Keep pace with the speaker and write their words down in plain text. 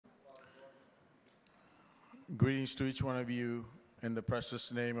Greetings to each one of you in the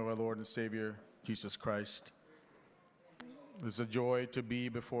precious name of our Lord and Savior, Jesus Christ. It's a joy to be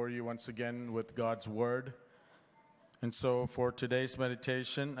before you once again with God's Word. And so for today's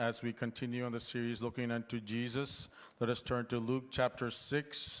meditation, as we continue on the series looking unto Jesus, let us turn to Luke chapter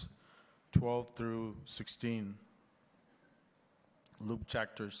 6, 12 through 16. Luke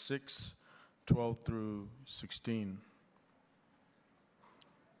chapter 6, 12 through 16.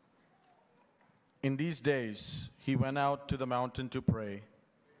 In these days, he went out to the mountain to pray,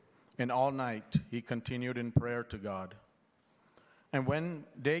 and all night he continued in prayer to God. And when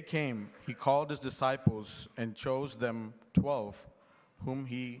day came, he called his disciples and chose them 12, whom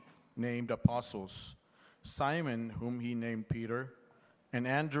he named apostles: Simon, whom he named Peter, and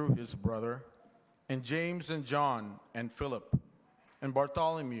Andrew his brother, and James and John and Philip, and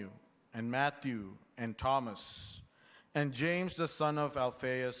Bartholomew, and Matthew, and Thomas, and James the son of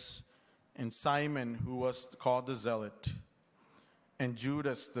Alphaeus, and Simon, who was called the Zealot, and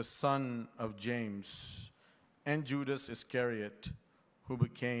Judas the son of James, and Judas Iscariot, who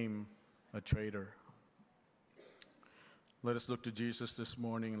became a traitor. Let us look to Jesus this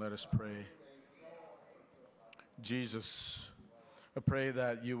morning and let us pray. Jesus, I pray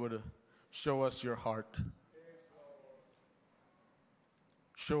that you would show us your heart.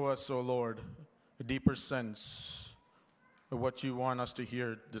 Show us, O Lord, a deeper sense of what you want us to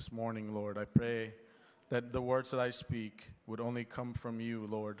hear this morning, Lord. I pray that the words that I speak would only come from you,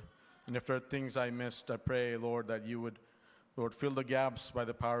 Lord. And if there are things I missed, I pray, Lord, that you would, Lord, fill the gaps by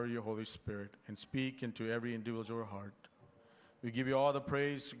the power of your Holy Spirit and speak into every individual heart. We give you all the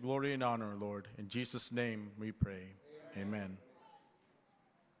praise, glory, and honor, Lord. In Jesus' name we pray. Amen.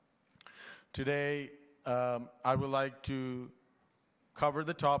 Today, I would like to cover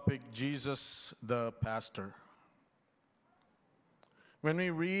the topic, Jesus the Pastor. When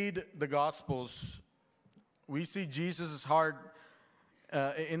we read the Gospels, we see Jesus' heart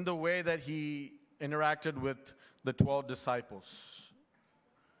in the way that he interacted with the 12 disciples.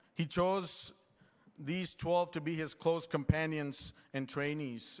 He chose these 12 to be his close companions and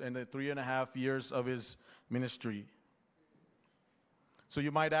trainees in the 3.5 years of his ministry. So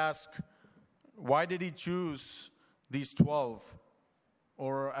you might ask, why did he choose these 12?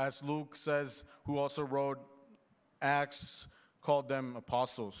 Or as Luke says, who also wrote Acts, called them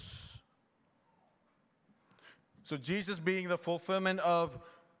apostles. So Jesus, being the fulfillment of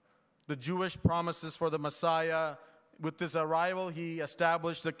the Jewish promises for the Messiah, with his arrival, he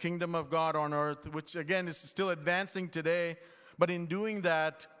established the kingdom of God on earth, which again is still advancing today. But in doing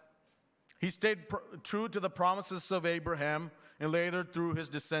that, he stayed true to the promises of Abraham, and later through his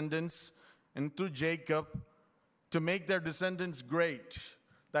descendants and through Jacob, to make their descendants great,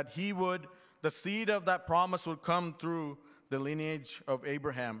 that the seed of that promise would come through the lineage of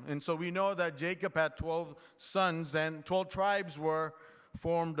Abraham. And so we know that Jacob had 12 sons and 12 tribes were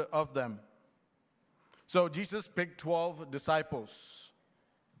formed of them. So Jesus picked 12 disciples.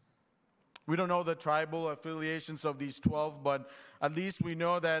 We don't know the tribal affiliations of these 12, but at least we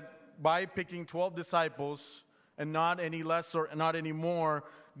know that by picking 12 disciples, and not any less or not any more,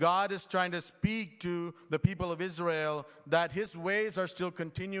 God is trying to speak to the people of Israel that his ways are still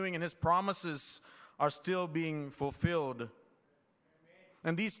continuing and his promises are still being fulfilled.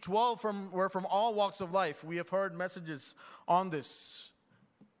 And these 12 were from all walks of life. We have heard messages on this.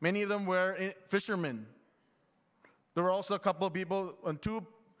 Many of them were fishermen. There were also a couple of people on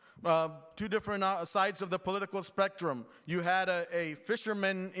two different sides of the political spectrum. You had a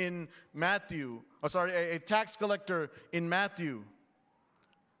fisherman in Matthew, a tax collector in Matthew.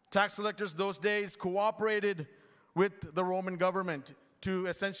 Tax collectors those days cooperated with the Roman government to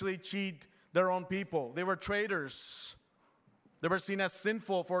essentially cheat their own people. They were traitors. They were seen as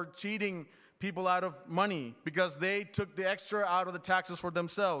sinful for cheating people out of money because they took the extra out of the taxes for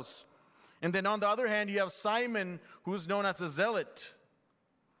themselves. And then on the other hand, you have Simon, who's known as a zealot.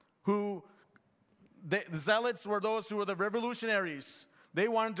 The zealots were those who were the revolutionaries. They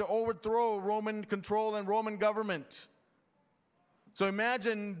wanted to overthrow Roman control and Roman government. So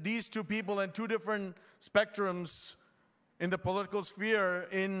imagine these two people in two different spectrums in the political sphere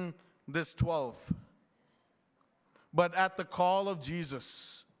in this 12. But at the call of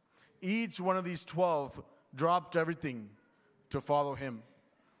Jesus, each one of these 12 dropped everything to follow him.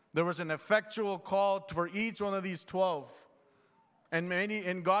 There was an effectual call for each one of these 12.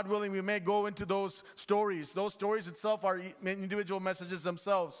 And God willing, we may go into those stories. Those stories itself are individual messages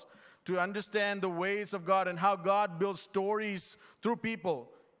themselves to understand the ways of God and how God builds stories through people.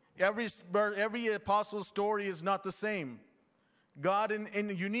 Every apostle's story is not the same. God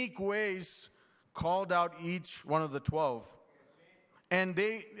in unique ways called out each one of the 12. And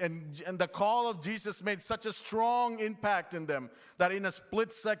the call of Jesus made such a strong impact in them that in a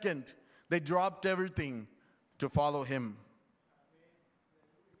split second, they dropped everything to follow him.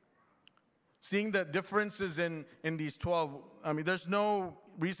 Seeing the differences in these 12, there's no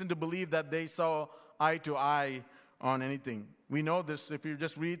reason to believe that they saw eye to eye on anything. We know this. If you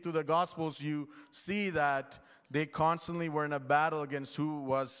just read through the Gospels, you see that they constantly were in a battle against who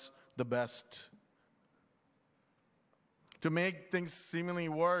was the best. To make things seemingly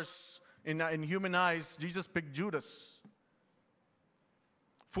worse in human eyes, Jesus picked Judas,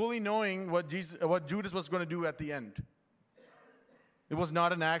 fully knowing what Judas was going to do at the end. It was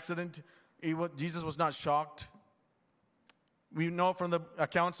not an accident. Jesus was not shocked. We know from the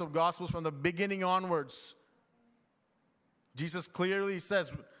accounts of Gospels from the beginning onwards, Jesus clearly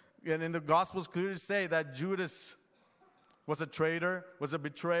says, and in the Gospels clearly say that Judas was a traitor, was a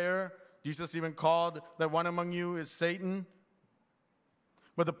betrayer. Jesus even called that one among you is Satan.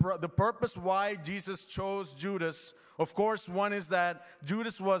 But the purpose why Jesus chose Judas, of course, one is that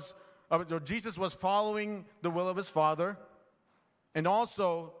Jesus was following the will of his Father. And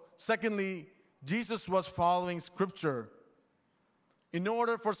also, secondly, Jesus was following Scripture. In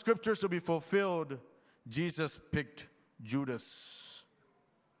order for Scriptures to be fulfilled, Jesus picked Judas.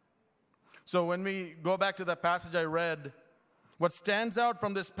 So when we go back to that passage I read, what stands out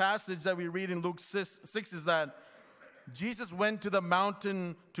from this passage that we read in Luke 6 is that Jesus went to the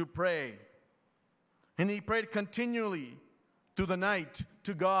mountain to pray. And he prayed continually through the night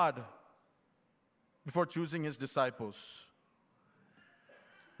to God before choosing his disciples.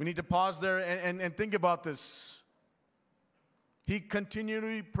 We need to pause there and think about this. He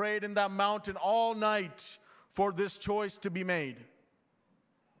continually prayed in that mountain all night for this choice to be made.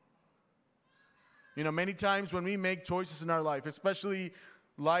 Many times when we make choices in our life, especially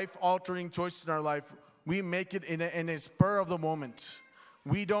life-altering choices in our life, we make it in a spur of the moment.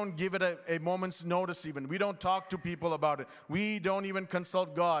 We don't give it a moment's notice even. We don't talk to people about it. We don't even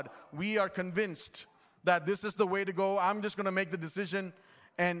consult God. We are convinced that this is the way to go. I'm just going to make the decision.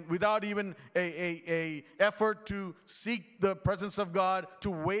 And without even a effort to seek the presence of God,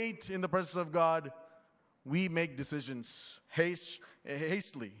 to wait in the presence of God, we make decisions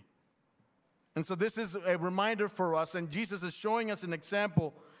hastily. And so this is a reminder for us, and Jesus is showing us an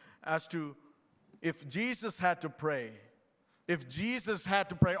example as to if Jesus had to pray,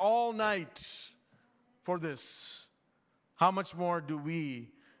 all night for this, how much more do we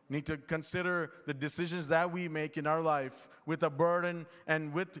need to consider the decisions that we make in our life with a burden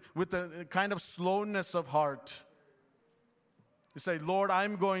and with a kind of slowness of heart? You say, Lord,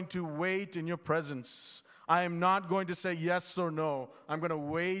 I'm going to wait in your presence. I am not going to say yes or no. I'm going to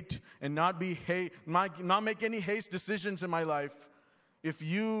wait and not make any haste decisions in my life. If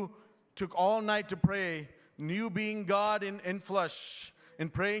you took all night to pray, you being God in flesh,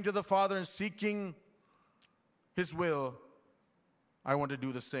 and praying to the Father and seeking his will, I want to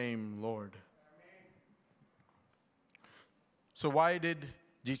do the same, Lord. So why did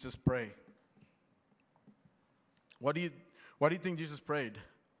Jesus pray? What do you think Jesus prayed?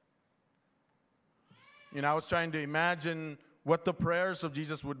 I was trying to imagine what the prayers of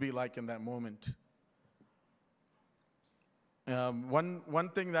Jesus would be like in that moment. One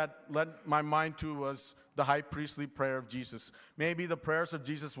thing that led my mind to was the high priestly prayer of Jesus. Maybe the prayers of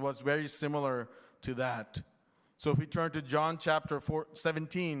Jesus was very similar to that. So if we turn to John chapter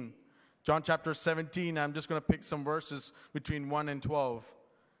 17, I'm just going to pick some verses between 1 and 12.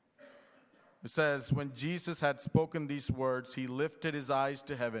 It says, when Jesus had spoken these words, he lifted his eyes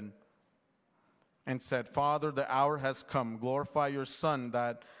to heaven and said, Father, the hour has come. Glorify your Son,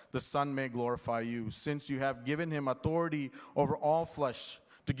 that the Son may glorify you, since you have given him authority over all flesh,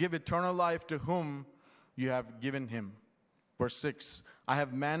 to give eternal life to whom you have given him. Verse 6, I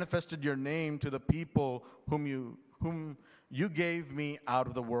have manifested your name to the people whom you gave me out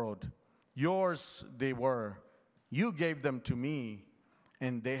of the world. Yours they were. You gave them to me,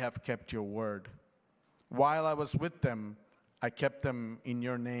 and they have kept your word. While I was with them, I kept them in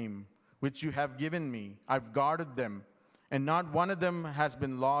your name, which you have given me. I've guarded them, and not one of them has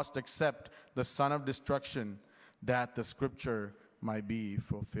been lost except the son of destruction, that the scripture might be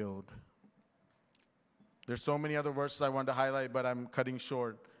fulfilled. There's so many other verses I want to highlight, but I'm cutting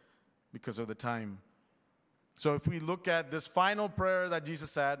short because of the time. So if we look at this final prayer that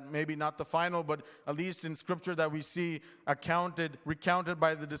Jesus had, maybe not the final, but at least in scripture that we see recounted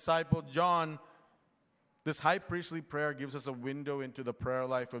by the disciple John, this high priestly prayer gives us a window into the prayer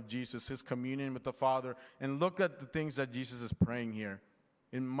life of Jesus, his communion with the Father. And look at the things that Jesus is praying here.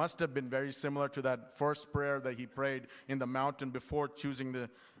 It must have been very similar to that first prayer that he prayed in the mountain before choosing the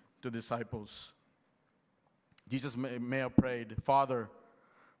disciples. Jesus may have prayed, Father,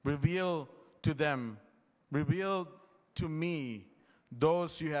 reveal to me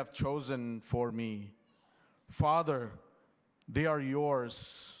those you have chosen for me. Father, they are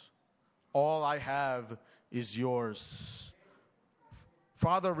yours. All I have is yours.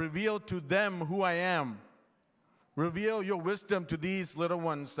 Father, reveal to them who I am. Reveal your wisdom to these little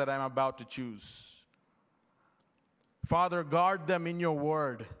ones that I'm about to choose. Father, guard them in your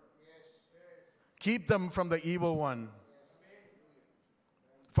word. Keep them from the evil one.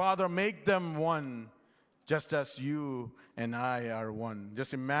 Father, make them one, just as you and I are one.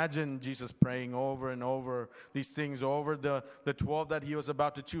 Just imagine Jesus praying over and over these things over the 12 that he was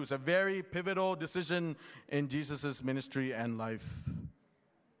about to choose. A very pivotal decision in Jesus' ministry and life.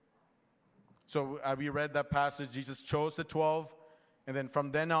 So we read that passage. Jesus chose the 12, and then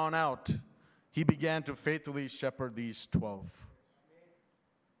from then on out, he began to faithfully shepherd these 12.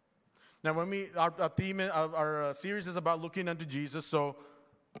 Now, our series is about looking unto Jesus. So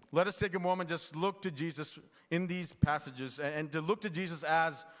let us take a moment, just look to Jesus in these passages, and to look to Jesus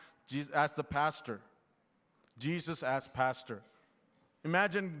as the pastor. Jesus as pastor.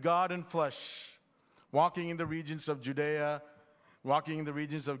 Imagine God in flesh, walking in the regions of Judea, walking in the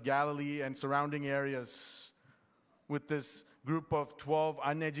regions of Galilee and surrounding areas, with this group of 12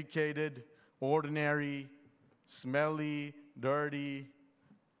 uneducated, ordinary, smelly, dirty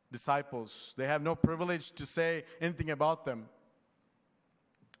disciples. They have no privilege to say anything about them.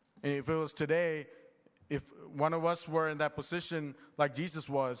 And if it was today, if one of us were in that position like Jesus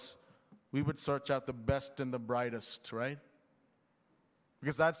was, we would search out the best and the brightest, right?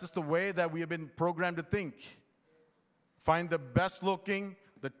 Because that's just the way that we have been programmed to think. Find the best looking,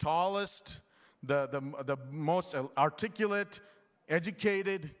 the tallest, the most articulate,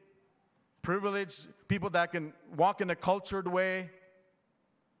 educated, privileged, people that can walk in a cultured way.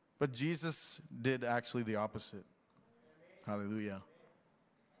 But Jesus did actually the opposite. Hallelujah.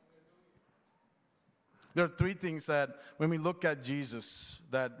 There are three things that when we look at Jesus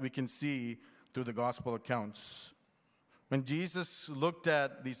that we can see through the gospel accounts. When Jesus looked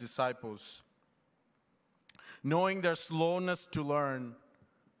at these disciples, knowing their slowness to learn,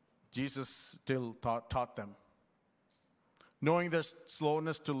 Jesus still taught them. Knowing their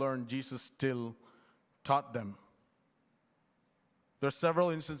slowness to learn, Jesus still taught them. There are several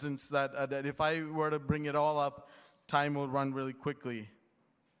instances that if I were to bring it all up, time will run really quickly.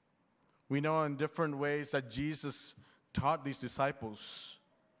 We know in different ways that Jesus taught these disciples,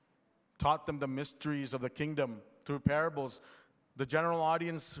 taught them the mysteries of the kingdom through parables. The general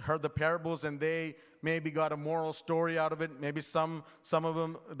audience heard the parables and they maybe got a moral story out of it. Maybe some of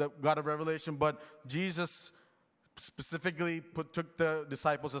them that got a revelation. But Jesus specifically took the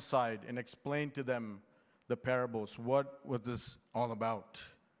disciples aside and explained to them the parables. What was this all about?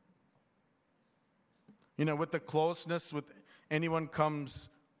 You know, with the closeness with anyone comes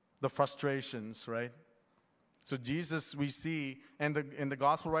the frustrations, right? So Jesus, we see, and the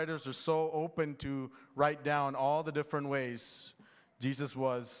gospel writers are so open to write down all the different ways Jesus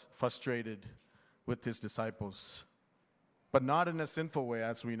was frustrated with his disciples. But not in a sinful way,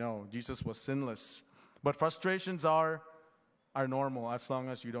 as we know. Jesus was sinless. But frustrations are normal as long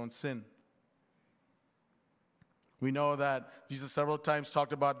as you don't sin. We know that Jesus several times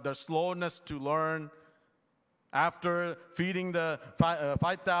talked about their slowness to learn. After feeding the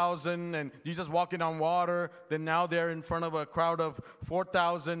 5,000 and Jesus walking on water, then now they're in front of a crowd of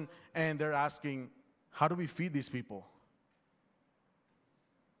 4,000 and they're asking, how do we feed these people?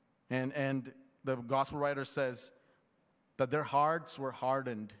 And the gospel writer says that their hearts were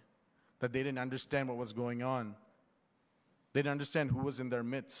hardened, that they didn't understand what was going on. They didn't understand who was in their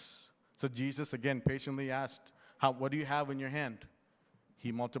midst. So Jesus again patiently asked, what do you have in your hand?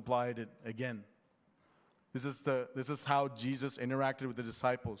 He multiplied it again. This is how Jesus interacted with the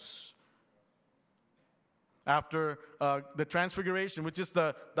disciples. After the transfiguration, which is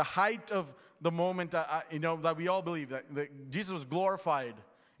the height of the moment, that we all believe that Jesus was glorified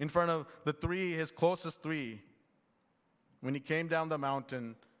in front of his closest three. When he came down the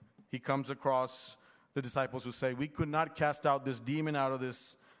mountain, he comes across the disciples who say, "We could not cast out this demon out of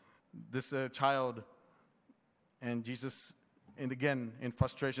this child." And Jesus, and again, in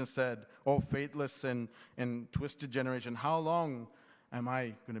frustration said, "Oh, faithless and twisted generation, how long am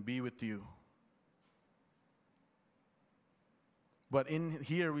I going to be with you?" But in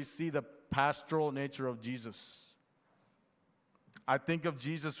here we see the pastoral nature of Jesus. I think of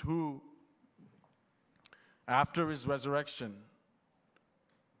Jesus who, after his resurrection,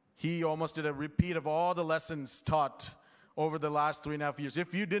 he almost did a repeat of all the lessons taught over the last 3.5 years.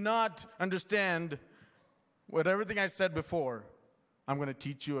 If you did not understand everything I said before, I'm going to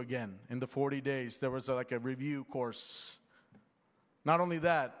teach you again. In the 40 days, there was like a review course. Not only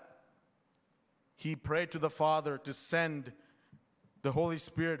that, he prayed to the Father to send the Holy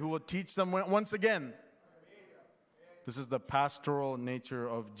Spirit who will teach them once again. This is the pastoral nature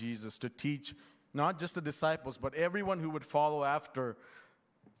of Jesus, to teach not just the disciples, but everyone who would follow after.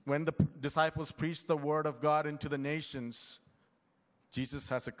 When the disciples preached the word of God into the nations, Jesus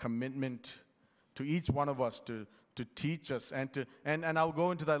has a commitment to each one of us to teach us and I'll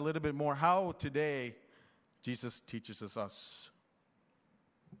go into that a little bit more, how today Jesus teaches us.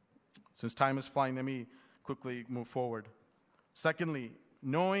 Since time is flying, let me quickly move forward. Secondly,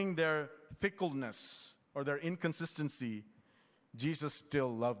 knowing their fickleness or their inconsistency, Jesus still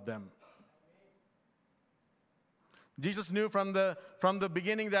loved them. Jesus knew from the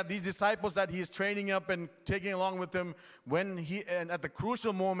beginning that these disciples that he is training up and taking along with him, and at the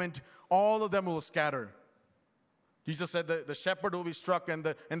crucial moment, all of them will scatter. Jesus said that the shepherd will be struck and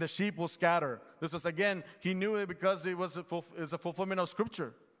the sheep will scatter. This is, again, he knew it because it was a fulfillment of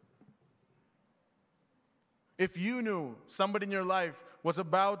Scripture. If you knew somebody in your life was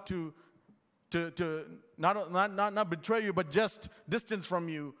about to not betray you, but just distance from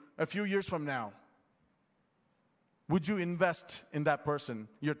you a few years from now, would you invest in that person,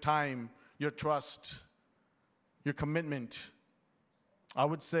 your time, your trust, your commitment? I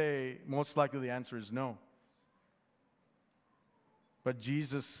would say most likely the answer is no. But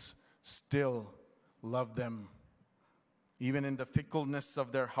Jesus still loved them, even in the fickleness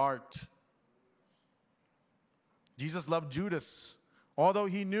of their heart. Jesus loved Judas. Although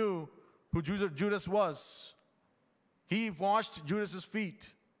he knew who Judas was, he washed Judas's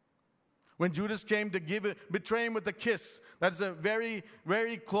feet. When Judas came to betray him with a kiss, that's a very,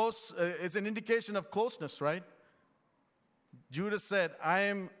 very close, it's an indication of closeness, right? Judas said, I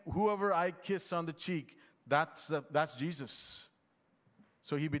am whoever I kiss on the cheek. That's Jesus.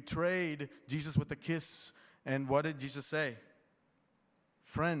 So he betrayed Jesus with a kiss. And what did Jesus say?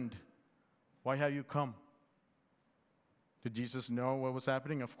 Friend, why have you come? Did Jesus know what was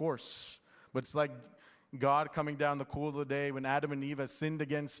happening? Of course. But it's like God coming down the cool of the day when Adam and Eve had sinned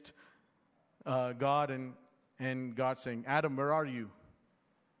against God, and God saying, Adam, where are you?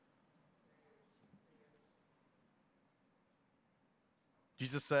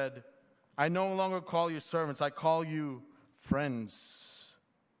 Jesus said, I no longer call you servants, I call you friends.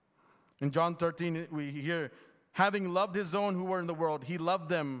 In John 13, we hear, having loved his own who were in the world, he loved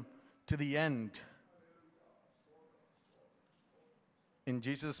them to the end. In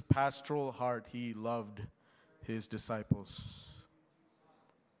Jesus' pastoral heart, he loved his disciples.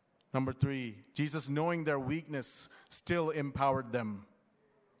 Number 3, Jesus, knowing their weakness, still empowered them.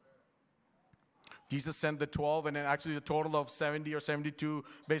 Jesus sent the 12, and actually a total of 70 or 72,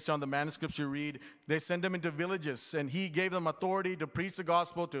 based on the manuscripts you read. They sent them into villages, and he gave them authority to preach the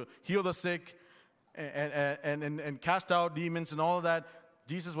gospel, to heal the sick, and cast out demons and all of that.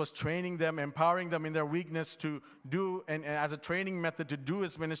 Jesus was training them, empowering them in their weakness to do, and as a training method to do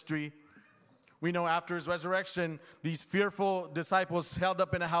his ministry. We know after his resurrection, these fearful disciples held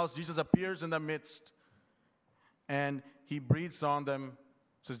up in a house, Jesus appears in their midst, and he breathes on them,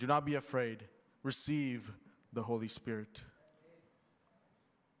 says, do not be afraid. Receive the Holy Spirit.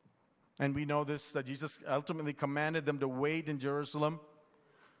 And we know this, that Jesus ultimately commanded them to wait in Jerusalem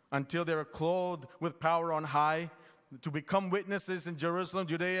until they were clothed with power on high, to become witnesses in Jerusalem,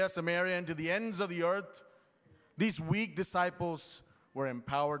 Judea, Samaria, and to the ends of the earth. These weak disciples were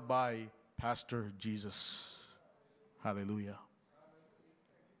empowered by Pastor Jesus. Hallelujah.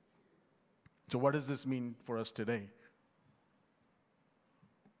 So what does this mean for us today?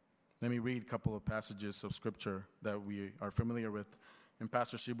 Let me read a couple of passages of Scripture that we are familiar with. And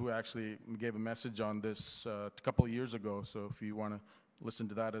Pastor Shibu actually gave a message on this a couple of years ago, so if you want to listen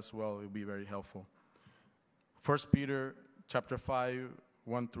to that as well, it will be very helpful. 1 Peter chapter 5,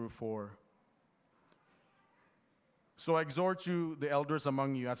 1 through 4. So I exhort you, the elders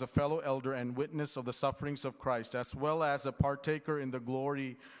among you, as a fellow elder and witness of the sufferings of Christ, as well as a partaker in the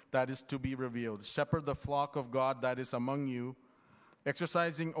glory that is to be revealed. Shepherd the flock of God that is among you,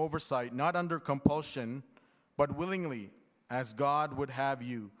 exercising oversight, not under compulsion, but willingly, as God would have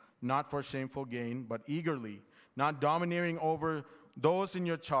you, not for shameful gain, but eagerly, not domineering over those in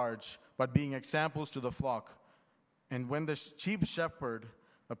your charge, but being examples to the flock. And when the chief shepherd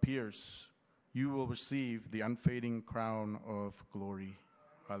appears, you will receive the unfading crown of glory.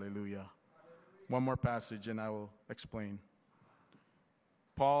 Hallelujah. One more passage and I will explain.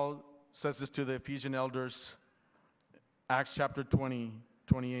 Paul says this to the Ephesian elders, Acts chapter 20,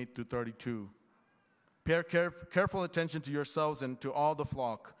 28 to 32. Pay careful attention to yourselves and to all the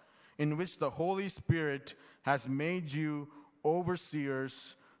flock, in which the Holy Spirit has made you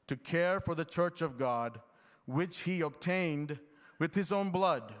overseers to care for the church of God, which he obtained with his own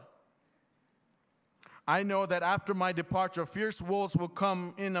blood. I know that after my departure, fierce wolves will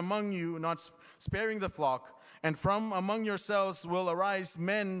come in among you, not sparing the flock, and from among yourselves will arise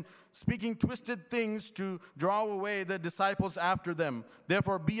men speaking twisted things to draw away the disciples after them.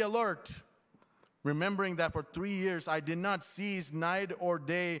 Therefore be alert, remembering that for 3 years I did not cease night or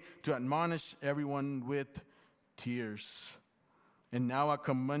day to admonish everyone with tears. And now I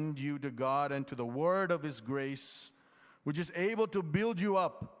commend you to God and to the word of his grace, which is able to build you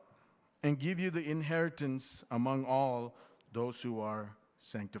up and give you the inheritance among all those who are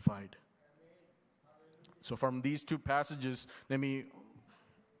sanctified. So from these two passages, let me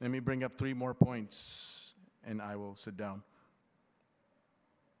bring up 3 more points, and I will sit down.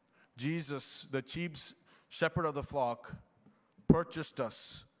 Jesus, the chief shepherd of the flock, purchased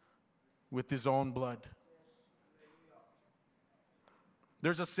us with his own blood.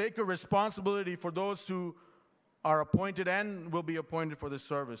 There's a sacred responsibility for those who are appointed and will be appointed for this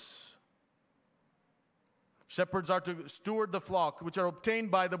service. Shepherds are to steward the flock, which are obtained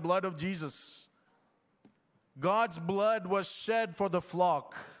by the blood of Jesus. God's blood was shed for the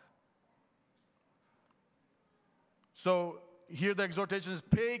flock. So here the exhortation is,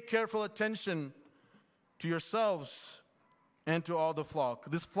 pay careful attention to yourselves and to all the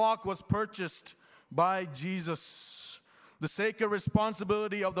flock. This flock was purchased by Jesus. The sacred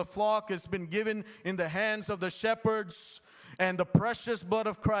responsibility of the flock has been given in the hands of the shepherds, and the precious blood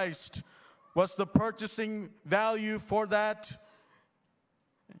of Christ was the purchasing value for that.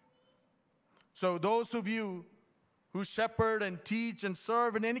 So those of you who shepherd and teach and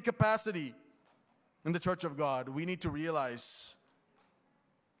serve in any capacity in the church of God, we need to realize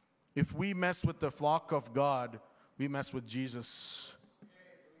if we mess with the flock of God, we mess with Jesus.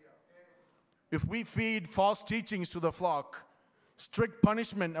 If we feed false teachings to the flock, strict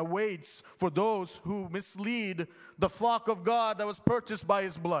punishment awaits for those who mislead the flock of God that was purchased by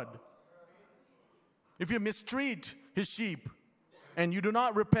his blood. If you mistreat his sheep and you do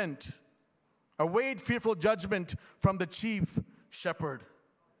not repent, await fearful judgment from the chief shepherd.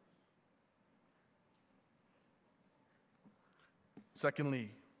 Secondly,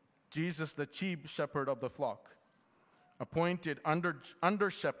 Jesus, the chief shepherd of the flock, appointed under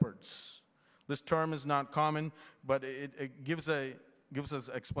shepherds. This term is not common, but it gives us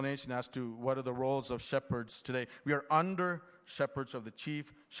explanation as to what are the roles of shepherds today. We are under shepherds of the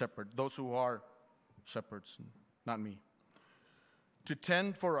chief shepherd, those who are shepherds, not me. To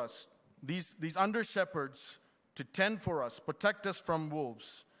tend for us, these under shepherds, to tend for us, protect us from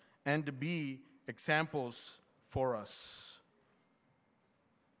wolves, and to be examples for us.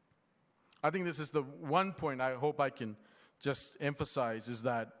 I think this is the one point I hope I can just emphasize, is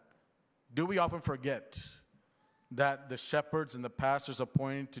that do we often forget that the shepherds and the pastors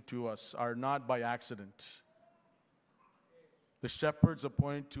appointed to us are not by accident? The shepherds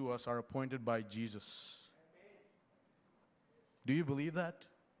appointed to us are appointed by Jesus. Do you believe that?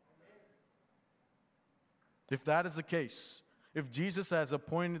 If that is the case, if Jesus has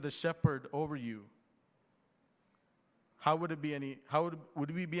appointed the shepherd over you,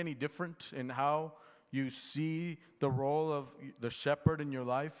 would we be any different in how you see the role of the shepherd in your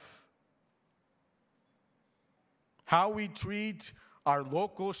life? How we treat our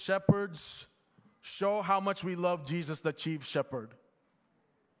local shepherds show how much we love Jesus, the chief shepherd.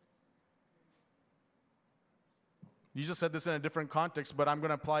 Jesus said this in a different context, but I'm going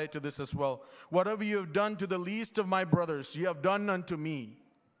to apply it to this as well. Whatever you have done to the least of my brothers, you have done unto me.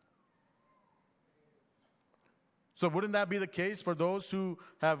 So wouldn't that be the case for those who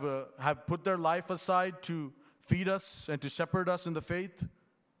have put their life aside to feed us and to shepherd us in the faith?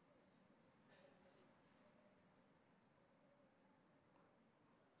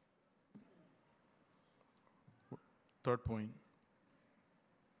 Third point.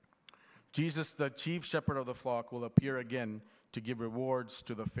 Jesus, the chief shepherd of the flock, will appear again to give rewards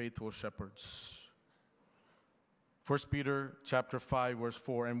to the faithful shepherds. 1 Peter chapter 5, verse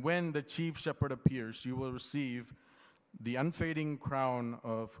 4, and when the chief shepherd appears, you will receive the unfading crown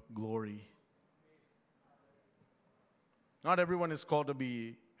of glory. Not everyone is called to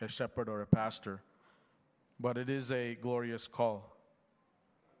be a shepherd or a pastor, but it is a glorious call.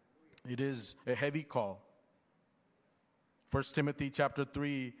 It is a heavy call. 1 Timothy chapter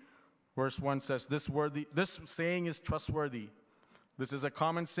 3, verse 1 says, this saying is trustworthy. This is a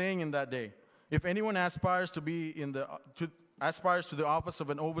common saying in that day. If anyone aspires to the office of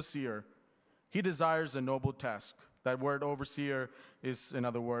an overseer, he desires a noble task. That word overseer is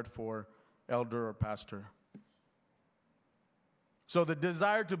another word for elder or pastor. So the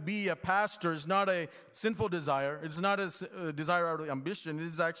desire to be a pastor is not a sinful desire. It's not a desire out of ambition. It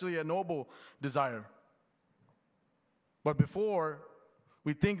is actually a noble desire. But before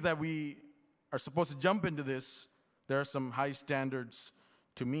we think that we are supposed to jump into this, there are some high standards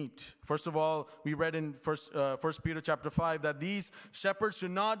to meet. First of all, we read in First Peter chapter 5 that these shepherds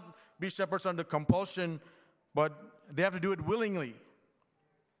should not be shepherds under compulsion, but they have to do it willingly.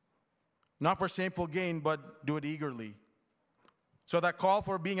 Not for shameful gain, but do it eagerly. So that call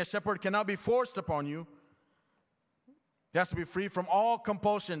for being a shepherd cannot be forced upon you. It has to be free from all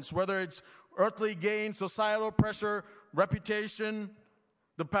compulsions, whether it's earthly gain, societal pressure, reputation,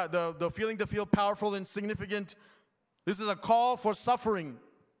 the feeling to feel powerful and significant. This is a call for suffering.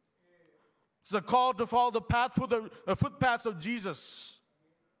 It's a call to follow the footpaths of Jesus.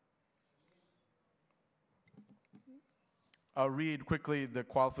 I'll read quickly the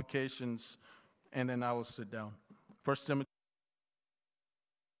qualifications, and then I will sit down. 1 Timothy.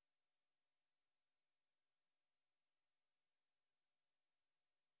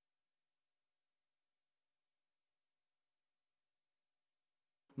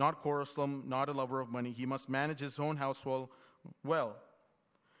 Not quarrelsome, not a lover of money. He must manage his own household well,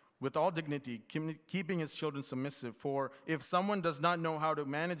 with all dignity, keeping his children submissive. For if someone does not know how to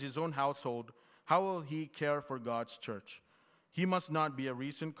manage his own household, how will he care for God's church? He must not be a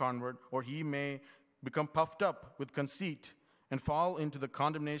recent convert, or he may become puffed up with conceit and fall into the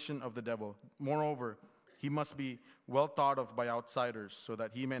condemnation of the devil. Moreover, he must be well thought of by outsiders, so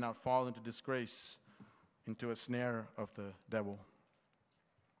that he may not fall into disgrace, into a snare of the devil.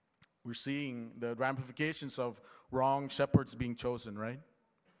 We're seeing the ramifications of wrong shepherds being chosen, right?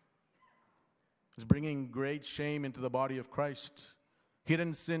 It's bringing great shame into the body of Christ.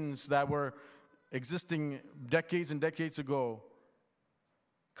 Hidden sins that were existing decades and decades ago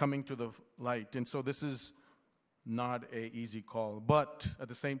coming to the light. And so this is not an easy call. But at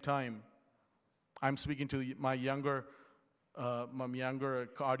the same time, I'm speaking to my younger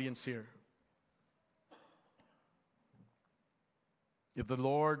audience here. If the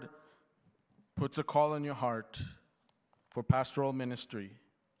Lord puts a call in your heart for pastoral ministry,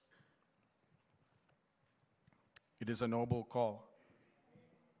 it is a noble call.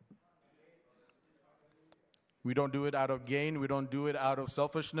 We don't do it out of gain. We don't do it out of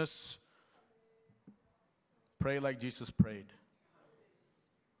selfishness. Pray like Jesus prayed.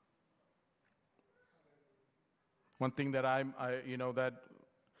 One thing that I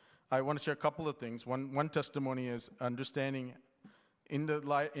want to share a couple of things. One testimony is understanding in the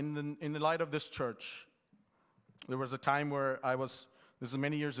light of this church. There was a time where this is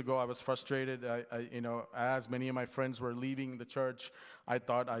many years ago, I was frustrated. As many of my friends were leaving the church, I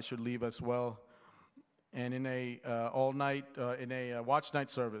thought I should leave as well. And in a watch night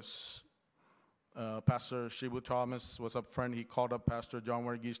service, Pastor Shibu Thomas was up front. He called up Pastor John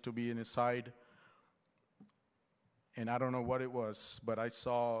Wargis to be in his side. And I don't know what it was, but I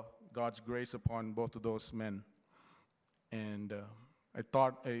saw God's grace upon both of those men. And I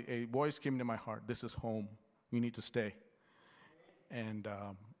thought a voice came into my heart. This is home. We need to stay. And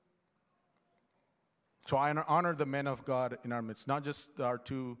so I honor the men of God in our midst, not just our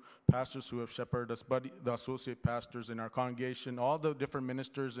two pastors who have shepherded us, but the associate pastors in our congregation, all the different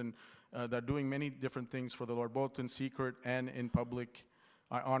ministers and that are doing many different things for the Lord, both in secret and in public.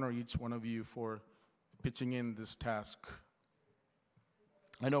 I honor each one of you for pitching in this task.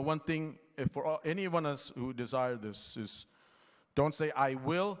 I know one thing, for any of us who desire this, is don't say, I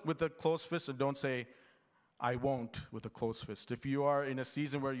will with a closed fist, and don't say, I won't with a closed fist. If you are in a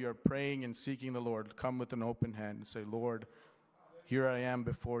season where you're praying and seeking the Lord, come with an open hand and say, Lord, here I am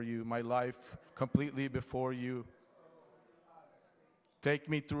before you, my life completely before you. Take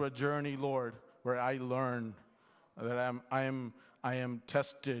me through a journey, Lord, where I learn that I am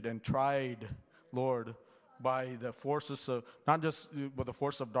tested and tried, Lord, by the forces of, not just by the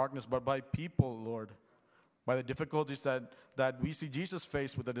force of darkness, but by people, Lord, by the difficulties that we see Jesus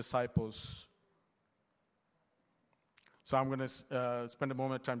face with the disciples. So I'm going to spend a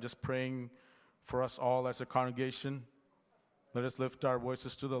moment of time just praying for us all as a congregation. Let us lift our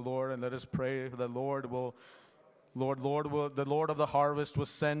voices to the Lord, and let us pray the Lord of the harvest will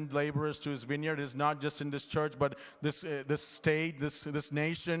send laborers to his vineyard. It is not just in this church, but this state, this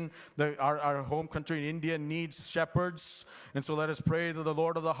nation, our home country in India needs shepherds. And so let us pray to the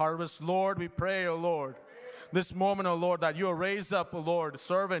Lord of the harvest. Lord, we pray, O Lord, this moment, O Lord, that you will raise up, O Lord,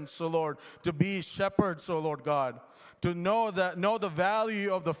 servants, O Lord, to be shepherds, O Lord God. To know the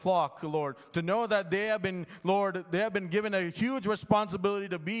value of the flock, Lord. To know that they have been, Lord, they have been given a huge responsibility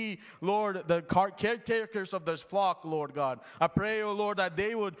to be, Lord, the caretakers of this flock, Lord God. I pray, oh Lord, that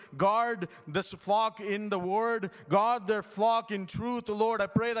they would guard this flock in the word, guard their flock in truth, oh Lord. I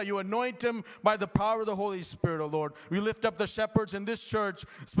pray that you anoint them by the power of the Holy Spirit, oh Lord. We lift up the shepherds in this church,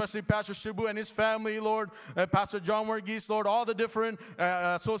 especially Pastor Shibu and his family, Lord, Pastor John Wargis, Lord, all the different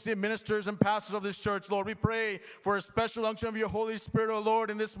associate ministers and pastors of this church, Lord. We pray for a special unction of your Holy Spirit, oh Lord,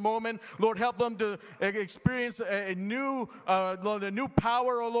 in this moment. Lord, help them to experience a new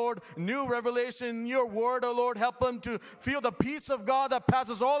power, oh Lord, new revelation in your word, oh Lord. Help them to feel the peace of God that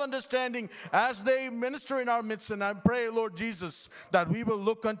passes all understanding as they minister in our midst. And I pray, Lord Jesus, that we will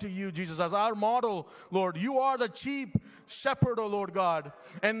look unto you, Jesus, as our model, Lord. You are the chief shepherd, oh Lord God.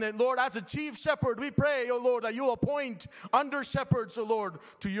 And then, Lord, as a chief shepherd, we pray, oh Lord, that you appoint under shepherds, oh Lord,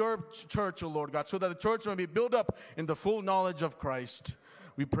 to your church, oh Lord God, so that the church may be built up in the full knowledge of Christ.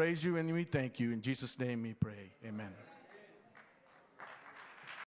 We praise you and we thank you. In Jesus' name we pray. Amen.